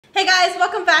Hey guys,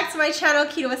 welcome back to my channel,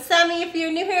 Keto with Sammy. If you're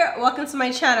new here, welcome to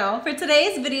my channel. For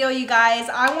today's video, you guys,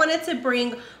 I wanted to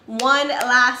bring one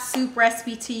last soup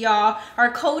recipe to y'all.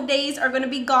 Our cold days are going to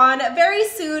be gone very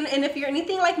soon, and if you're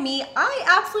anything like me, I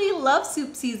absolutely love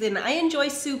soup season. I enjoy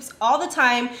soups all the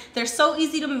time. They're so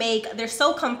easy to make. They're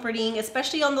so comforting,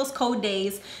 especially on those cold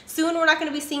days. Soon we're not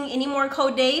going to be seeing any more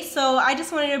cold days, so I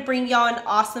just wanted to bring y'all an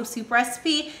awesome soup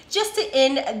recipe just to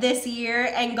end this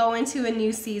year and go into a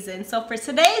new season. So for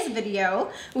today's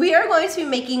video, we are going to be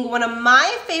making one of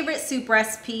my favorite soup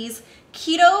recipes,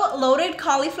 keto loaded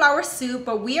cauliflower soup,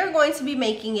 but we are going to be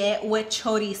making it with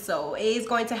chorizo. It is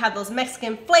going to have those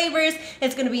Mexican flavors.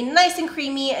 It's going to be nice and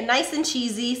creamy and nice and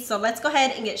cheesy. So let's go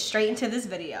ahead and get straight into this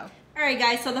video. Alright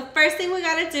guys, so the first thing we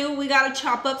gotta do, we gotta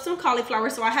chop up some cauliflower.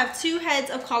 So I have 2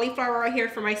 heads of cauliflower right here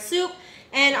for my soup,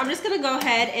 and I'm just gonna go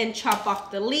ahead and chop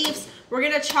off the leaves. We're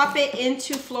gonna chop it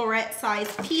into floret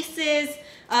sized pieces.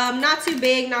 Not too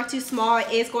big, not too small.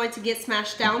 It is going to get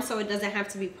smashed down, so it doesn't have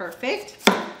to be perfect.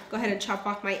 Go ahead and chop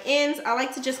off my ends. I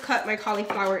like to just cut my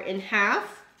cauliflower in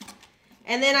half.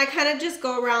 And then I kind of just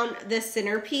go around this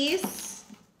center piece.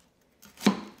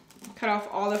 Cut off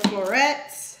all the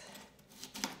florets.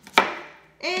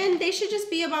 And they should just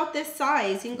be about this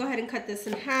size. You can go ahead and cut this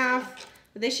in half.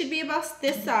 But they should be about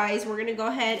this size. We're gonna go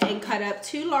ahead and cut up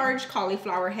 2 large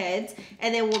cauliflower heads,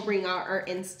 and then we'll bring out our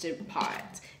Instant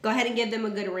Pot. Go ahead and give them a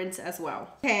good rinse as well.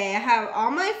 Okay, I have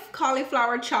all my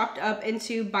cauliflower chopped up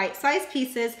into bite-sized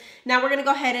pieces. Now we're gonna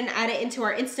go ahead and add it into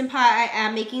our Instant Pot. I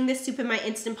am making this soup in my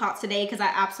Instant Pot today because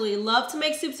I absolutely love to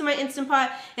make soups in my Instant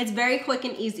Pot. It's very quick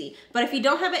and easy. But if you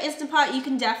don't have an Instant Pot, you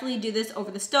can definitely do this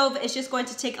over the stove. It's just going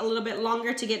to take a little bit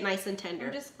longer to get nice and tender.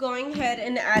 I'm just going ahead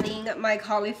and adding my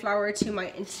cauliflower to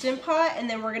my Instant Pot, and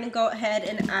then we're gonna go ahead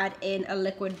and add in a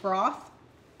liquid broth.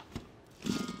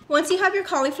 Once you have your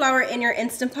cauliflower in your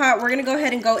Instant Pot, we're gonna go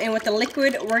ahead and go in with the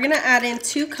liquid. We're gonna add in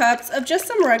 2 cups of just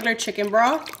some regular chicken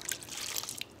broth.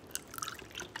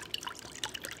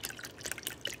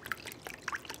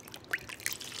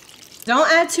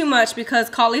 Don't add too much because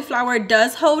cauliflower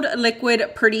does hold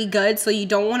liquid pretty good, so you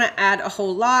don't want to add a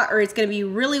whole lot or it's going to be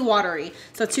really watery.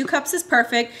 So 2 cups is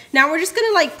perfect. Now we're just going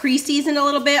to like pre-season a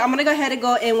little bit. I'm going to go ahead and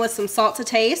go in with some salt to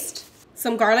taste,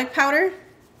 some garlic powder,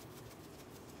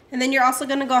 and then you're also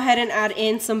going to go ahead and add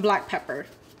in some black pepper.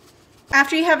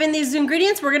 After you have in these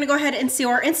ingredients, we're going to go ahead and seal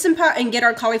our Instant Pot and get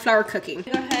our cauliflower cooking.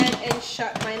 Go ahead and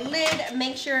shut my lid.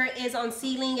 Make sure it is on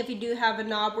sealing. If you do have a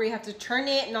knob where you have to turn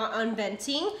it, not on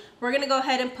venting. We're going to go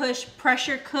ahead and push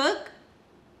pressure cook.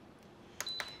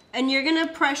 And you're going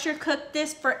to pressure cook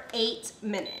this for 8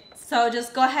 minutes. So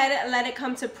just go ahead and let it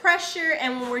come to pressure.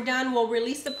 And when we're done, we'll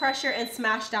release the pressure and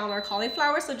smash down our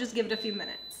cauliflower. So just give it a few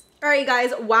minutes. Alright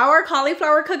guys, while our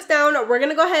cauliflower cooks down, we're going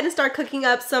to go ahead and start cooking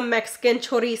up some Mexican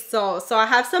chorizo. So I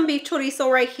have some beef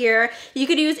chorizo right here. You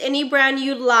could use any brand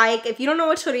you like. If you don't know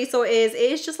what chorizo is, it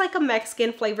is just like a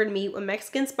Mexican flavored meat with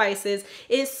Mexican spices.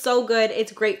 It is so good.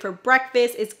 It's great for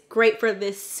breakfast. It's great for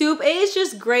this soup. It is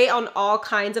just great on all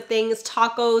kinds of things.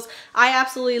 Tacos, I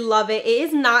absolutely love it. It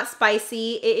is not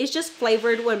spicy. It is just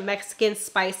flavored with Mexican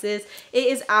spices. It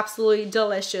is absolutely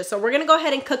delicious. So we're going to go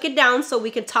ahead and cook it down so we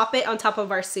can top it on top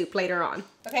of our soup later on.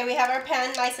 Okay, we have our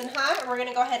pan nice and hot. We're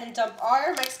gonna go ahead and dump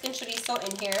our Mexican chorizo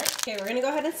in here. Okay, we're gonna go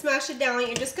ahead and smash it down.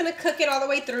 You're just gonna cook it all the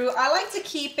way through. I like to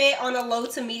keep it on a low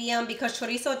to medium because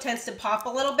chorizo tends to pop a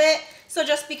little bit, so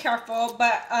just be careful.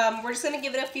 But we're just gonna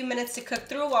give it a few minutes to cook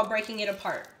through while breaking it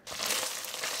apart.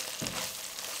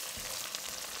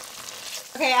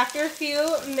 Okay, after a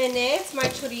few minutes, my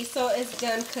chorizo is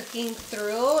done cooking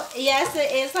through. Yes,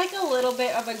 it is like a little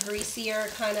bit of a greasier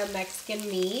kind of Mexican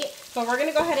meat, but we're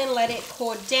gonna go ahead and let it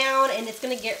cool down, and it's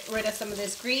gonna get rid of some of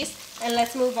this grease, and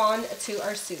let's move on to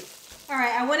our soup. All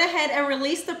right, I went ahead and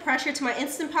released the pressure to my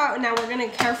Instant Pot. Now we're gonna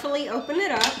carefully open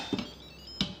it up.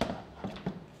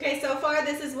 Okay, so far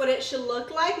this is what it should look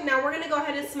like. Now we're gonna go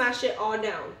ahead and smash it all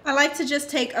down. I like to just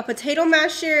take a potato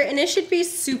masher, and it should be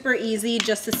super easy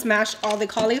just to smash all the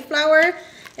cauliflower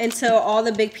until all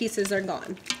the big pieces are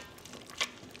gone.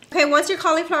 Okay, once your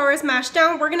cauliflower is mashed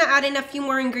down, we're gonna add in a few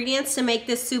more ingredients to make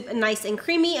this soup nice and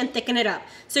creamy and thicken it up.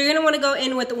 So you're gonna wanna go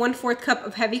in with 1/4 cup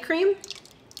of heavy cream,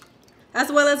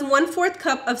 as well as 1/4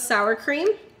 cup of sour cream.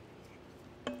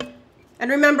 And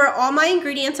remember, all my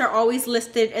ingredients are always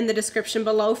listed in the description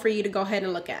below for you to go ahead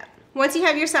and look at. Once you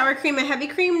have your sour cream and heavy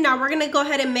cream, now we're gonna go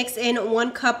ahead and mix in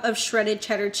 1 cup of shredded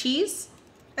cheddar cheese.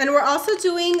 And we're also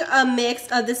doing a mix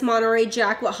of this Monterey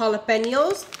Jack with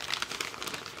jalapenos.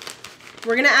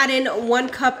 We're gonna add in 1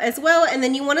 cup as well, and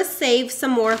then you wanna save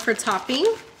some more for topping.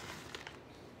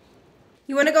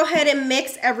 You want to go ahead and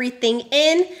mix everything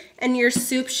in, and your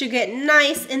soup should get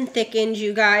nice and thickened,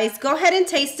 you guys. Go ahead and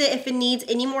taste it. If it needs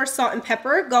any more salt and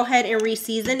pepper, go ahead and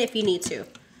re-season if you need to.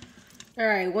 All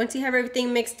right, once you have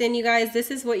everything mixed in, you guys, this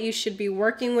is what you should be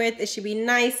working with. It should be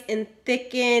nice and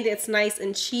thickened. It's nice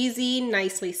and cheesy,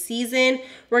 nicely seasoned.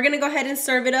 We're gonna go ahead and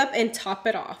serve it up and top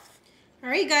it off. All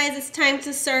right, guys, it's time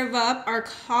to serve up our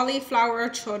cauliflower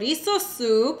chorizo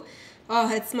soup. Oh,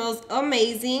 it smells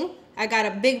amazing. I got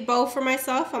a big bowl for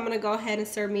myself. I'm gonna go ahead and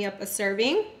serve me up a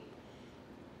serving.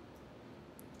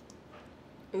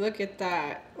 Look at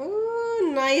that.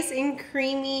 Ooh, nice and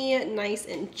creamy, nice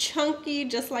and chunky,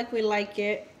 just like we like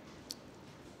it.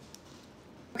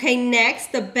 Okay,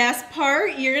 next, the best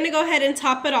part, you're gonna go ahead and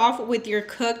top it off with your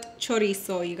cooked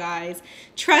chorizo, you guys.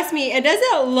 Trust me, it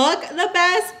doesn't look the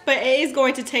best, but it is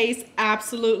going to taste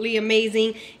absolutely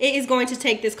amazing. It is going to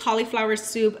take this cauliflower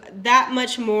soup that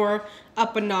much more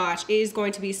up a notch. It is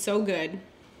going to be so good.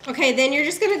 Okay, then you're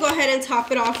just gonna go ahead and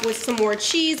top it off with some more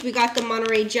cheese. We got the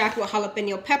Monterey Jack with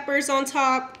jalapeno peppers on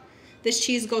top. This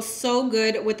cheese goes so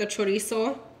good with the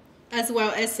chorizo, as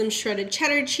well as some shredded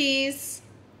cheddar cheese.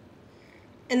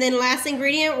 And then last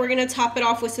ingredient, we're gonna top it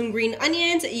off with some green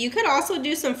onions. You could also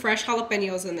do some fresh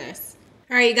jalapenos in this.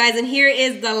 All right, you guys, and here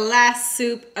is the last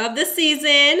soup of the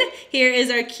season. Here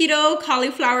is our keto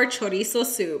cauliflower chorizo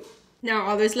soup. Now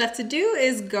all there's left to do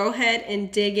is go ahead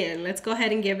and dig in. Let's go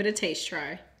ahead and give it a taste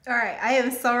try. All right, I am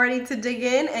so ready to dig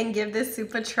in and give this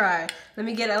soup a try. Let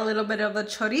me get a little bit of the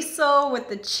chorizo with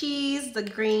the cheese, the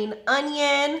green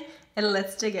onion, and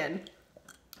let's dig in.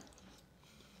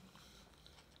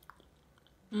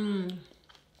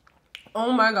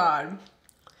 Oh my God.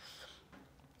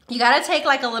 You gotta take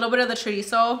like a little bit of the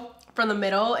chorizo from the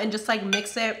middle and just like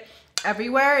mix it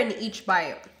everywhere in each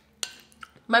bite.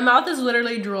 My mouth is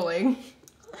literally drooling.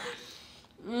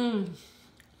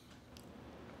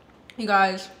 You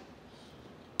guys,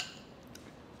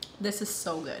 this is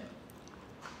so good.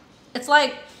 It's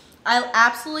like, I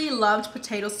absolutely loved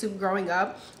potato soup growing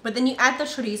up, but then you add the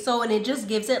chorizo and it just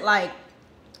gives it like,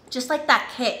 just like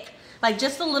that kick. Like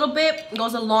just a little bit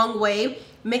goes a long way.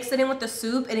 Mix it in with the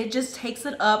soup and it just takes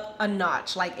it up a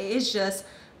notch. Like it is just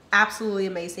absolutely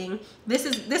amazing. This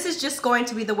is just going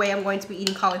to be the way I'm going to be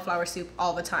eating cauliflower soup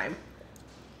all the time.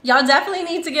 Y'all definitely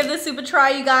need to give this soup a try,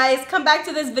 you guys. Come back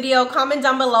to this video, comment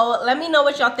down below. Let me know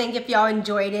what y'all think if y'all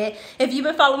enjoyed it. If you've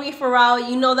been following me for a while,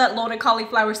 you know that loaded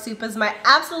cauliflower soup is my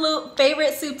absolute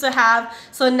favorite soup to have.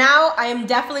 So now I am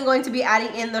definitely going to be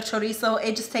adding in the chorizo.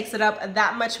 It just takes it up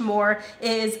that much more.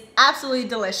 It is absolutely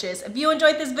delicious. If you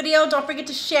enjoyed this video, don't forget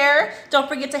to share. Don't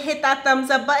forget to hit that thumbs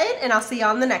up button, and I'll see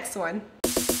y'all in the next one.